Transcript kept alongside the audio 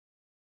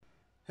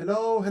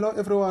Hello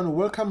everyone,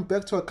 welcome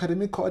back to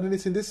Academic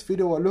Coordinates. In this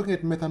video we're looking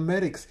at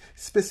mathematics,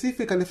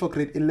 specifically for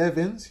grade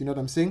 11s, you know what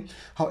I'm saying.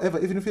 However,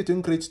 even if you're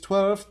doing grade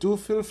 12, do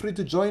feel free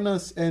to join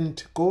us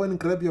and go and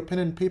grab your pen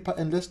and paper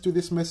and let's do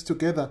this mess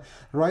together,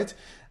 right?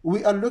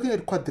 We are looking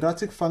at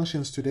quadratic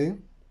functions today,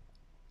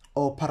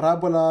 or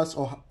parabolas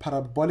or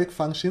parabolic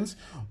functions.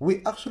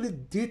 We actually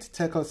did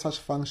tackle such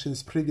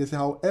functions previously.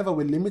 However,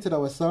 we limited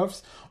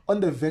ourselves on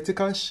the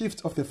vertical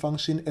shift of the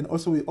function, and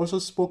we also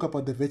spoke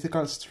about the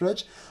vertical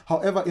stretch.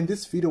 However, in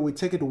this video we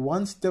take it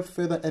one step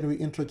further and we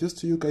introduce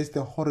to you guys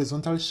the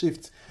horizontal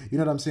shift, you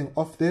know what I'm saying,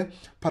 of the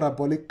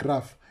parabolic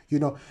graph, you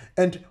know.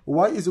 And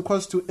y is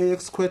equals to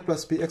ax squared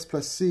plus bx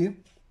plus c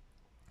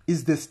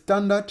is the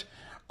standard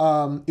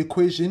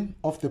equation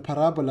of the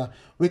parabola.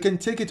 We can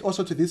take it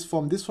also to this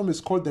form. This form is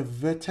called the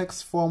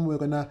Vetex form. We're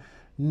gonna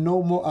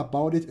know more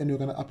about it and we're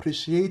gonna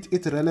appreciate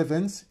its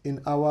relevance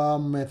in our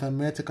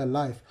mathematical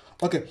life.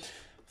 Okay,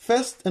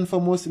 first and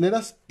foremost, let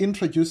us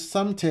introduce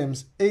some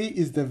terms. A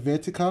is the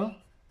vertical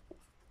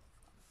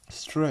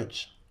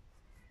stretch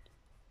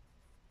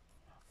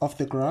of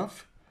the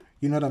graph,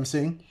 you know what I'm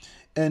saying,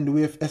 and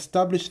we have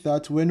established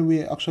that when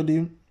we're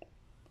actually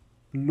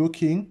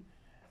looking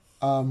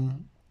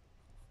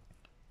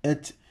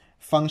at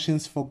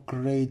functions for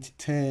grade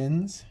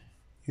 10s,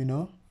 you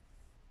know.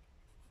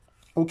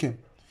 Okay,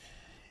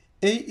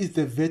 A is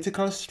the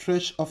vertical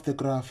stretch of the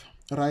graph,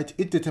 right?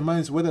 It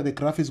determines whether the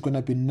graph is going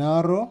to be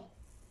narrow,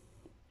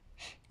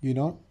 you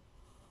know.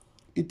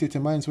 It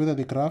determines whether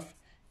the graph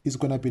is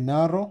going to be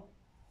narrow,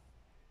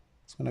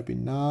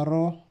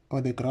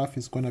 or the graph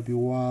is going to be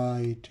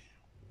wide,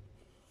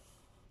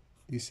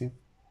 you see.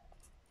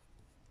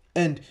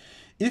 And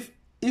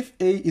if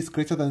A is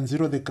greater than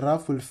 0, the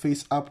graph will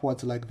face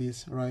upwards like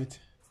this, right?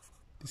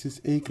 This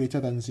is A greater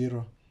than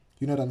 0.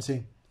 You know what I'm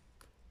saying?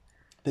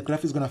 The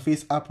graph is going to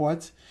face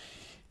upwards.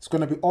 It's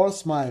going to be all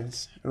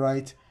smiles,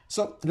 right?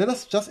 So let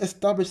us just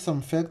establish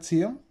some facts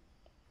here.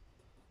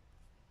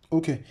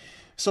 Okay,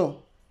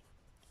 so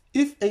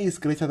if A is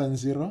greater than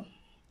 0,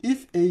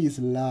 if A is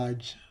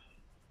large,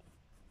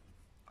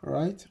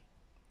 right,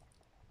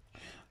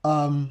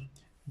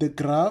 the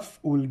graph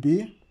will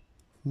be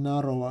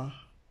narrower.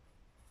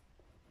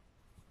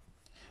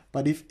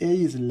 But if A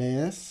is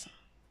less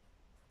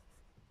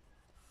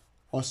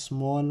or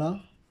smaller,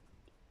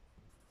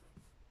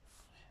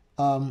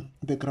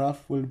 the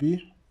graph will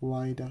be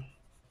wider.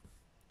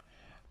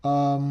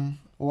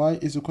 Y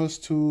is equals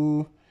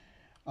to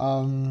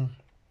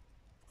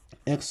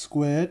x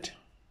squared.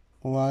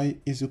 Y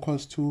is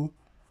equals to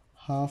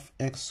half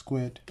x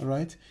squared,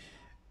 right?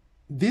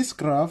 This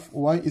graph,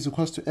 y is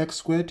equals to x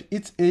squared,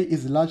 its A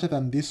is larger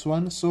than this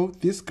one, so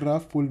this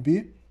graph will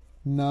be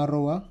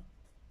narrower.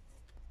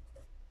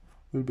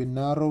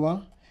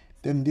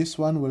 Then this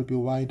one will be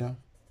wider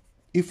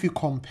if we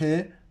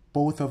compare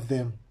both of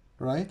them,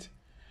 right?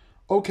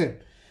 Okay,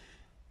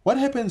 what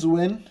happens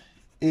when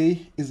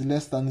A is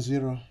less than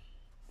 0?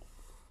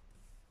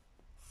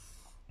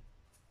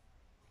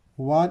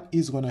 What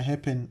is going to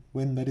happen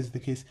when that is the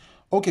case?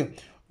 Okay,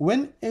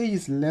 when A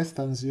is less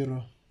than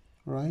 0,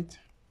 right?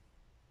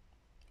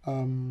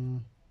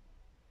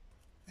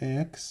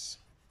 X,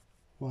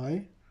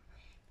 Y.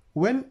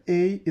 When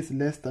A is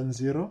less than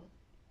 0,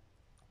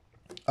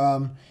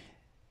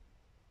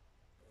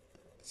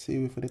 say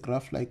we've got a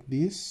graph like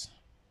this,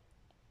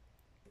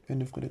 and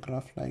we've got a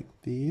graph like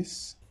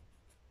this.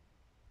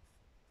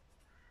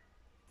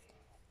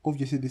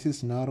 Obviously this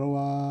is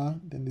narrower,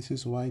 then this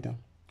is wider.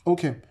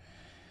 Okay,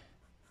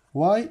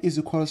 y is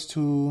equals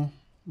to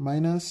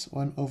minus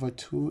 1 over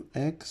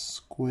 2x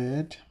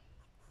squared.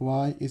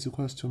 Y is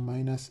equals to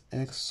minus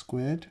x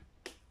squared.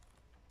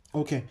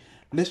 Okay,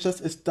 let's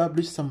just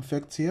establish some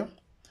facts here.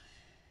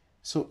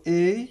 So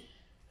A,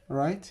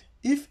 right,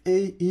 if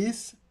A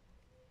is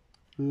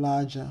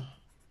larger,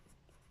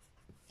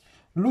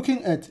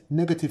 looking at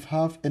negative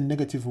half and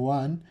negative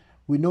 1,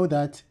 we know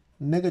that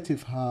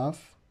negative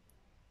half,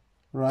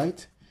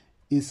 right,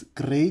 is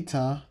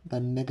greater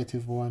than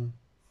negative 1,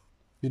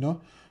 you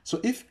know.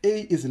 So if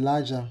A is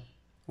larger,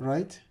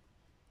 right,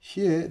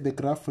 here the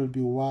graph will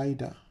be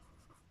wider.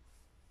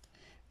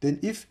 Then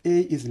if A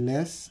is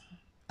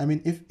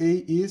if A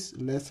is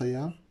lesser,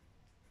 yeah,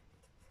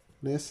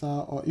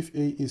 or if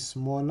A is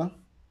smaller,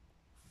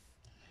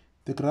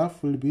 the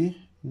graph will be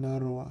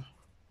narrower,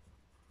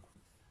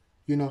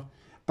 you know,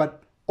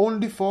 but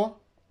only for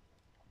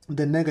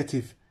the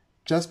negative,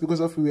 just because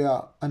of we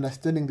are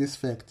understanding this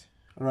fact,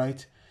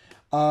 right?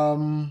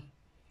 You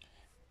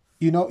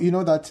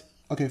know that,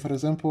 okay, for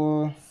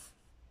example,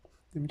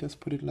 let me just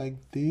put it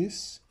like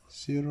this: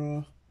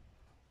 0,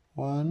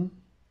 1,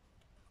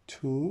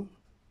 2,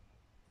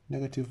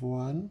 negative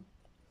 1,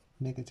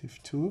 negative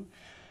 2.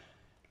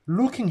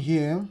 Looking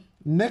here,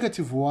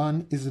 negative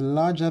 1 is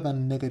larger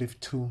than negative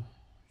 2.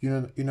 You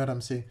know what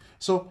I'm saying?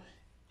 So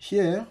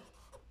here,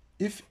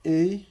 if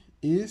A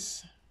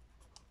is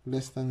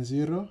less than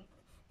 0,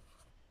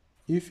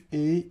 if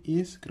A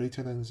is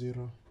greater than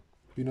 0,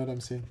 you know what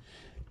I'm saying?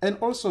 And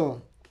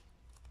also,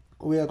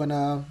 we are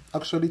gonna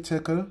actually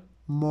tackle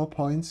more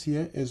points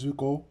here as we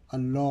go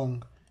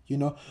along you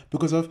know,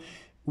 because of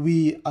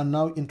we are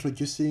now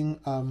introducing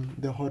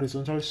the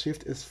horizontal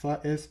shift as far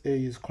as A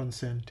is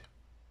concerned.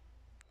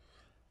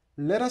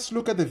 Let us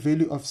look at the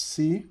value of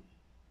C,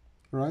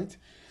 right?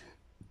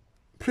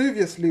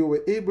 Previously, we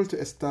were able to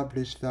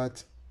establish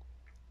that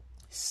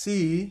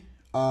C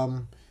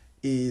for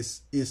a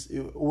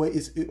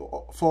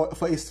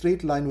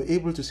straight line, we're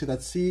able to see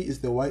that C is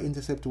the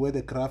y-intercept where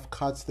the graph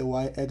cuts the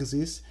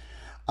y-axis.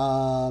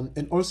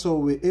 And also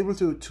we're able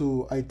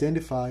to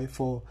identify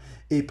for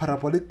a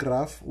parabolic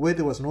graph where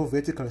there was no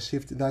vertical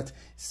shift that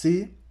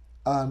C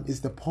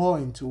is the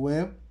point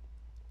where,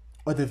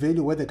 or the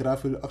value where the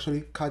graph will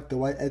actually cut the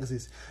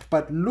y-axis.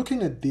 But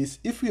looking at this,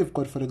 if we have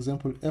got, for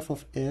example, f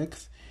of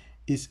x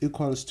is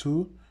equals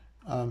to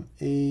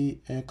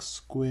ax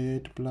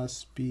squared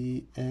plus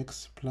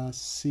bx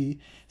plus c,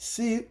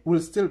 c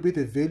will still be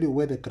the value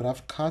where the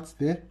graph cuts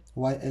the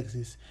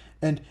y-axis,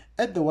 and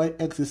at the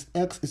y-axis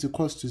x is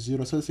equals to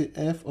 0, so let's say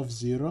f of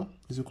 0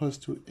 is equals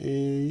to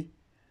a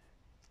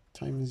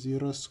times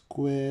 0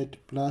 squared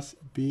plus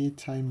b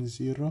times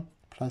 0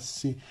 plus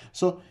c.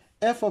 So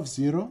f of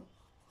 0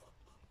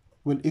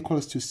 will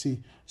equals to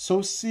c,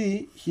 so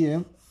c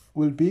here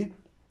will be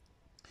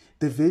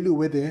the value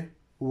where the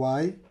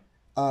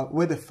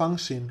where the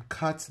function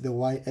cuts the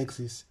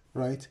y-axis,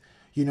 right?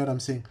 You know what I'm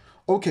saying?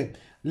 Okay,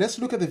 let's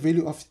look at the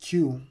value of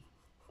q.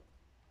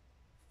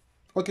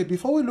 Okay,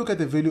 before we look at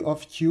the value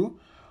of q,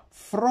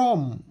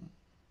 from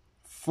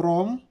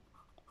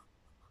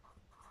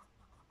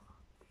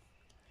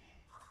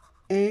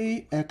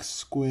ax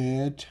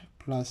squared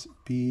plus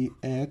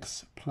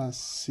bx plus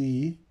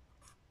c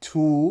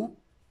to,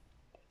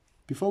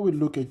 before we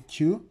look at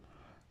q,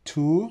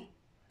 to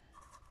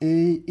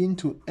a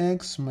into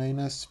x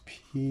minus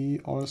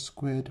p all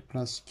squared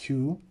plus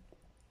q.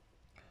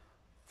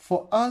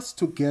 For us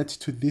to get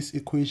to this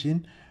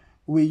equation,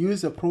 we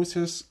use a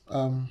process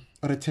or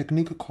a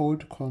technique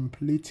called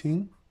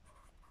completing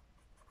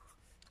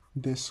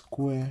the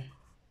square.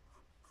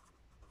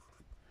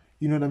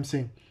 You know what I'm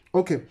saying?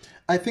 Okay,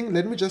 I think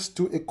let me just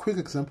do a quick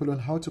example on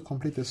how to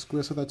complete the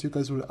square so that you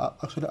guys will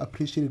actually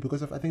appreciate it,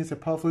 because I think it's a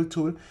powerful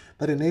tool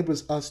that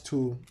enables us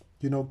to,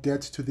 you know,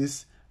 get to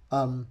this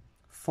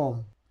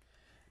form.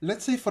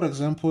 Let's say, for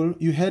example,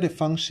 you had a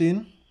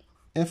function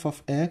f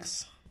of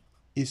x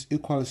is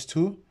equals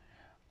to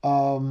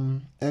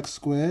x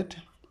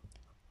squared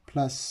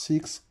plus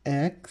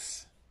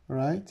 6x,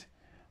 right,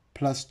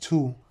 plus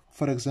 2,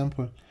 for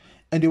example.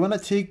 And you want to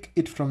take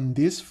it from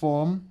this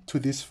form to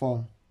this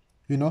form.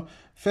 You know,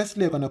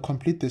 firstly, you're going to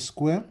complete the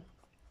square.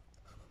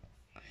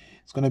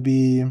 It's going to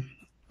be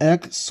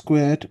x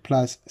squared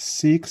plus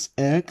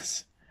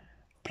 6x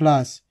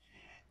plus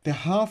the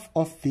half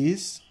of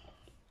this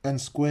and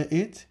square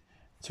it,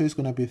 so it's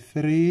going to be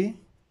 3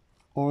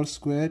 all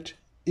squared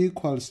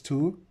equals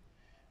to,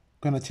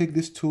 going to take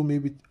this 2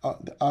 maybe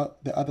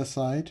the other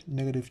side,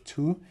 negative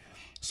 2.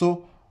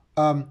 So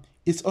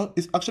it's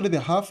actually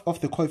the half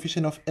of the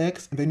coefficient of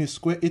x, and then you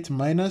square it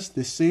minus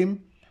the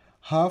same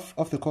half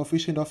of the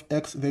coefficient of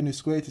x, then you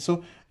square it.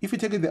 So if you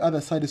take it the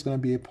other side, it's going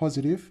to be a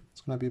positive. It's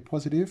going to be a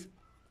positive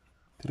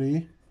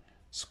 3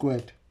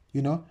 squared,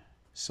 you know.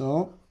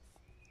 So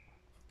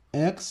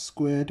x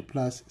squared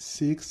plus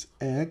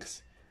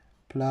 6x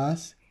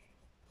plus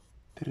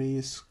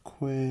 3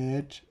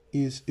 squared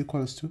is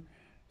equals to,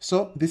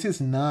 so this is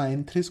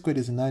 9, 3 squared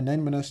is 9,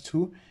 9 minus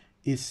 2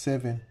 is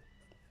 7,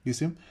 you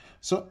see.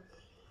 So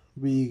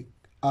we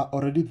are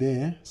already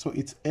there, so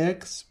it's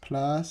x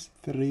plus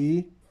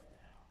 3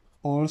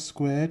 all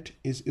squared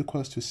is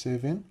equals to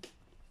 7.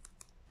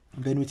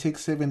 Then we take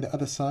 7 the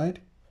other side,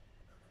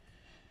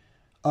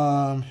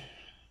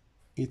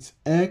 it's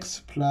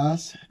x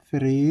plus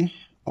 3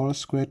 all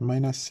squared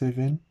minus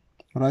 7,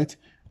 right,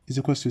 is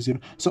equals to 0.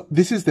 So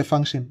this is the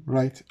function,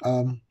 right?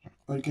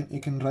 Or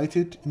you can write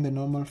it in the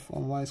normal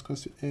form, y is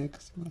equals to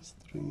x plus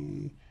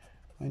 3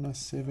 minus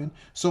 7.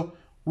 So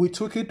we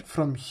took it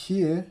from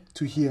here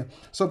to here.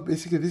 So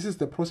basically this is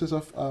the process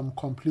of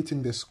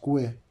completing the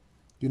square.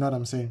 You know what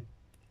I'm saying?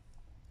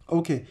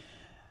 Okay,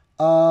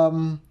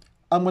 I'm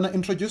going to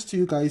introduce to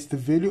you guys the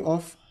value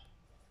of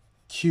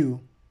q.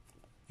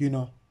 You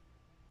know,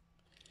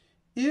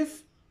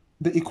 if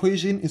the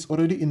equation is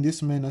already in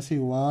this manner, say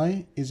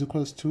y is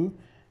equals to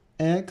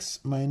x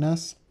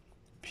minus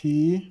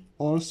p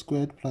all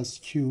squared plus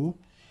q.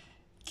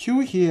 Q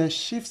here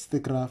shifts the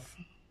graph.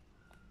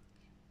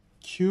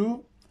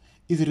 Q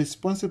is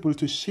responsible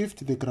to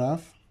shift the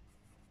graph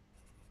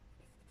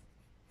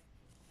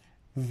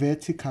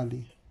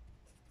vertically,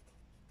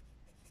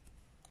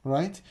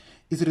 right?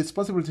 Is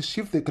responsible to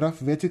shift the graph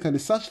vertically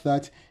such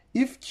that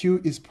if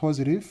q is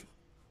positive,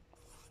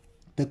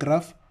 the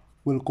graph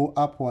will go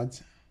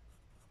upwards.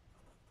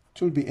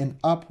 It will be an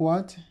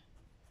upward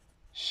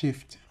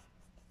shift.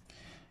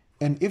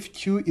 And if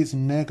q is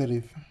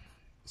negative,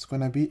 it's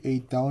going to be a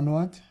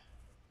downward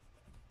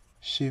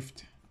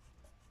shift.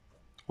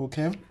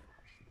 Okay?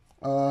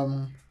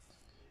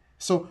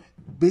 So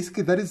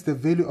basically that is the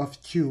value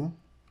of q.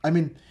 I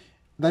mean,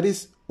 that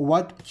is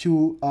what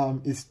q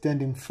is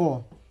standing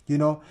for, you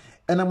know.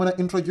 And I'm going to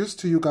introduce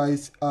to you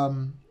guys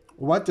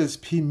what does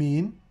P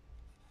mean?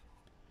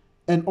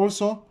 And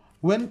also,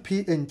 when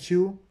P and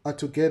Q are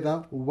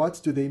together,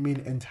 what do they mean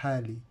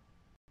entirely?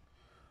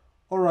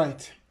 All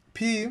right,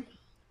 P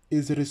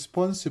is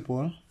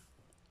responsible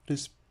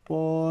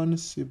for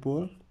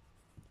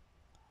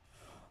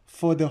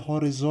the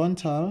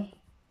horizontal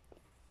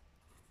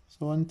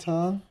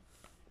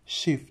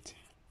shift,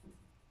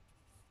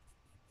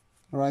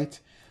 right?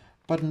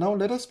 But now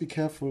let us be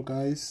careful,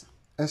 guys,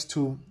 as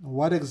to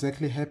what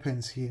exactly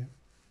happens here.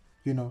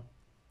 You know,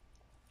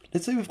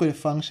 let's say we've got a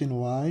function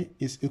y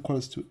is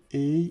equals to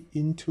a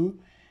into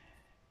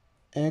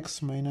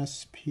x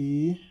minus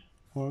p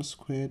all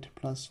squared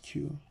plus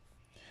q.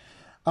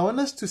 I want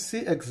us to see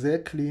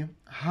exactly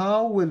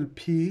how will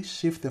p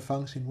shift the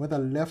function, whether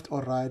left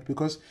or right,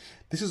 because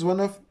this is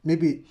one of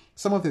maybe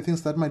some of the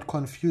things that might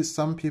confuse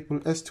some people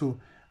as to,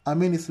 I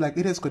mean, it's like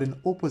it has got an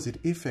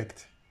opposite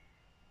effect.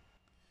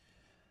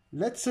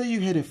 Let's say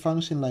you had a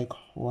function like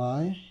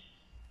y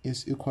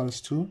is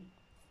equals to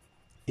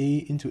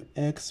a into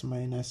x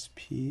minus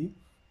p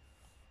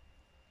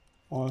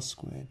all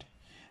squared.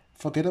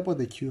 Forget about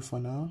the q for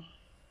now.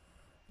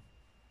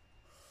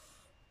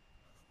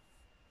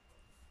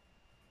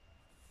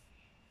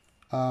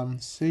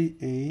 Say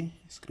a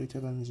is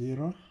greater than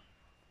 0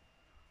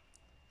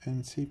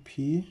 and say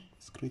p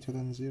is greater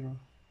than 0.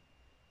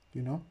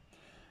 You know,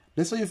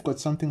 let's say you've got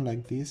something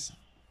like this.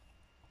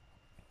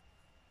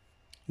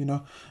 You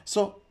know,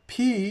 so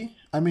P,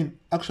 I mean,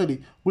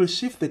 actually will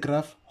shift the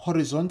graph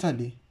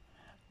horizontally.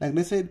 Like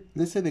let's say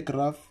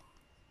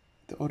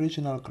the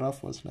original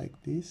graph was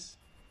like this,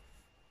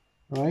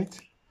 right?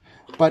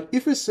 But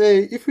if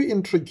we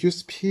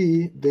introduce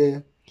P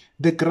there,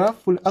 the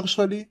graph will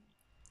actually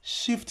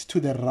shift to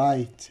the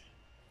right.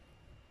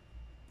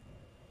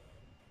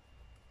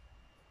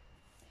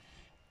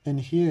 And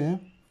here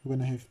we're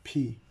gonna have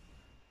P,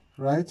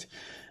 right?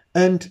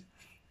 And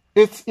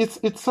it's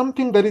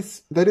something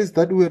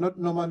that we're not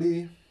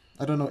normally,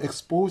 I don't know,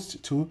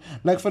 exposed to.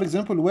 Like for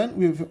example, when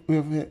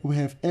we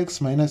have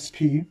x minus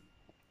p,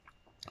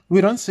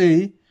 we don't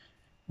say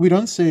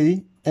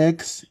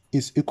x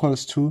is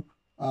equals to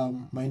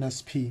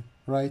minus p,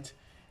 right?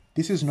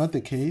 This is not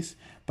the case,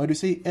 but we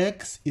say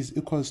x is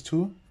equals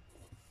to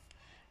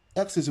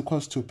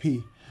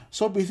p.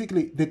 So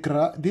basically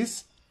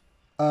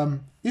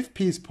if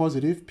p is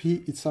positive,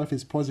 p itself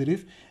is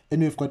positive,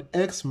 and we've got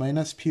x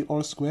minus p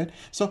all squared.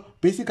 So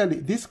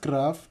basically this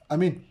graph, I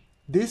mean,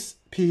 this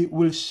p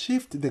will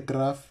shift the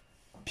graph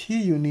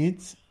p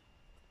units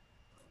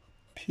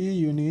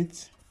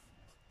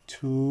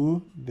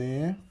to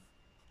the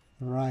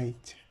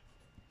right.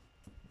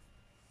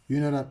 You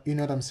know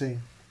what I'm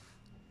saying?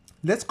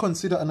 Let's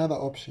consider another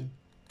option.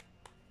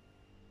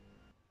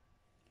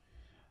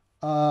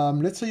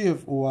 Let's say you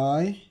have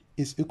y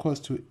is equals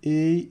to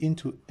a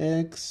into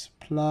x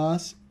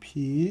plus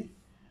p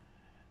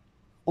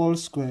all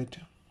squared.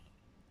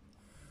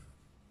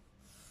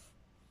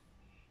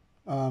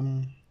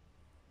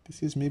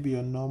 This is maybe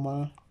your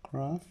normal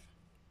graph,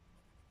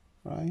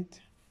 right?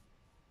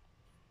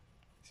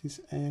 This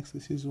is x,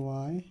 this is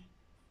y.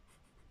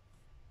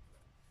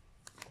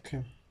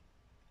 Okay.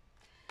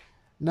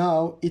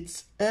 Now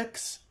it's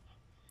x,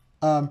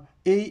 a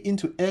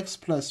into x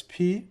plus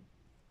p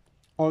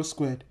all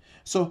squared.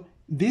 So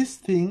this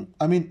thing,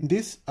 I mean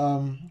this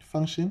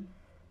function,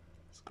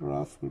 this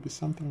graph will be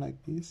something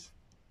like this.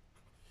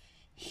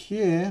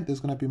 Here there's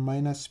going to be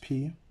minus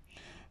p.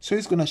 So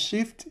it's going to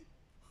shift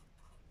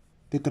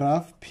the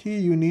graph p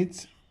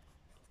units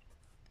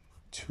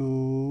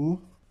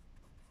to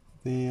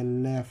the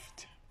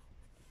left,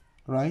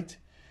 right?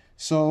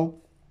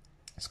 So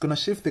it's going to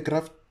shift the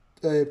graph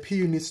p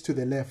units to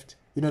the left.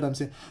 You know what I'm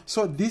saying?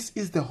 So this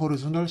is the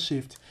horizontal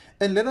shift.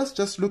 And let us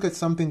just look at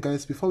something,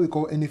 guys, before we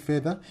go any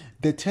further.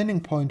 The turning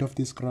point of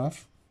this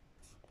graph.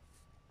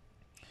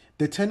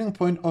 The turning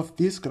point of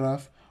this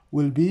graph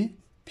will be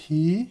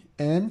p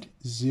and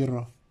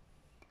 0.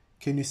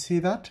 Can you see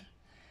that?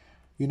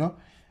 You know?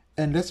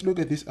 And let's look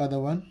at this other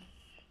one.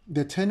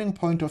 The turning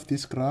point of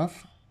this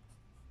graph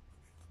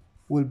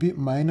will be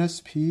minus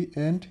p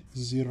and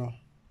 0.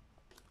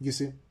 You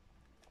see?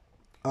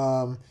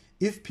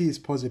 If p is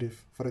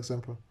positive, for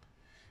example,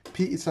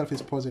 p itself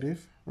is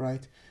positive,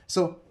 right?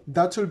 So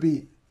that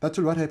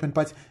will what happened.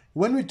 But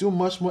when we do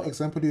much more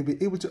example, you'll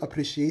be able to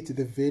appreciate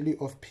the value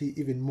of p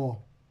even more.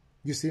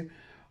 You see?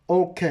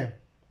 Okay.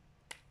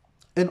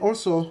 And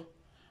also,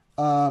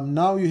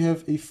 now you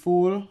have a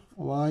full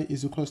y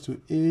is equals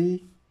to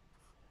a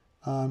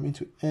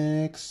into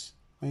x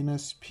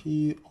minus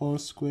p all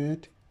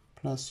squared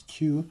plus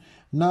q.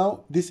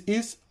 Now this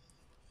is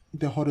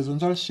the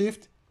horizontal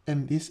shift,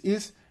 and this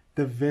is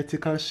the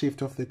vertical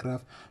shift of the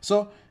graph.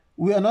 So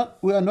we are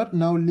not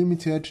now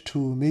limited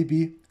to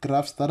maybe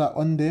graphs that are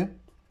on the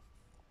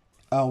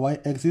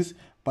y-axis,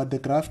 but the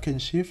graph can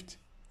shift,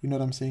 you know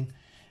what I'm saying,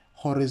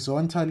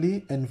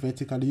 horizontally and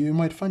vertically. You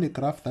might find a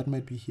graph that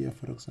might be here,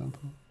 for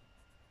example,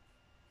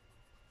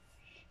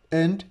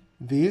 and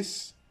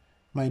this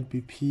might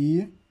be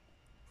p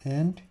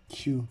and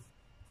q,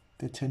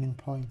 the turning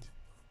point,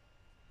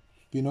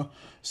 you know.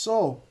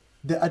 So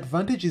The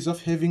advantages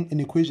of having an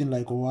equation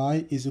like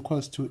y is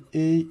equals to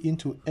a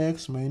into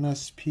x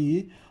minus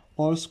p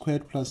all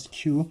squared plus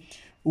q,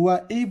 we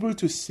are able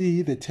to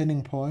see the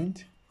turning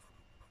point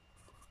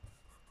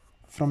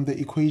from the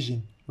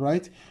equation,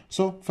 right?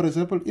 So, for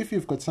example, if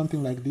you've got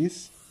something like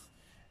this,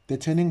 the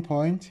turning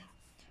point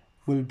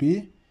will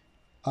be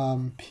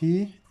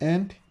p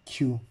and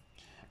q.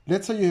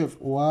 Let's say you have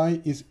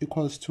y is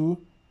equals to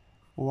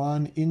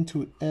 1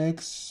 into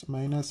x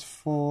minus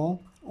 4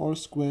 all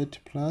squared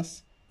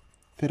plus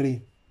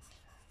 3.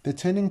 The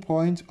turning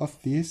point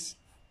of this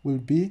will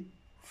be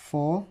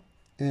 4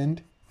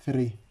 and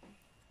 3.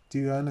 Do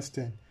you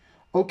understand?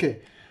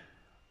 Okay.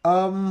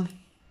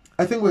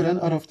 I think we ran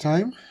out of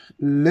time.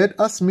 Let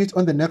us meet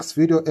on the next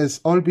video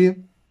as I'll be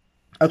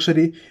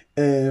actually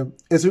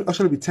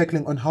be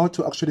tackling on how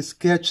to actually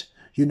sketch,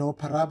 you know,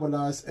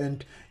 parabolas,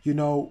 and you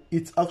know,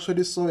 it's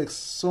actually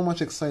so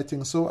much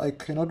exciting. So I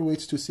cannot wait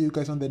to see you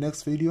guys on the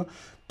next video.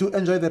 Do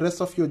enjoy the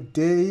rest of your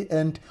day,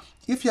 and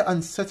if you're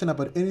uncertain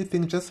about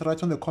anything, just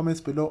write on the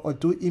comments below or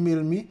do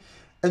email me.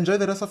 Enjoy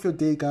the rest of your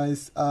day,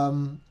 guys.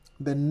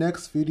 The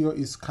next video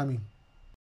is coming.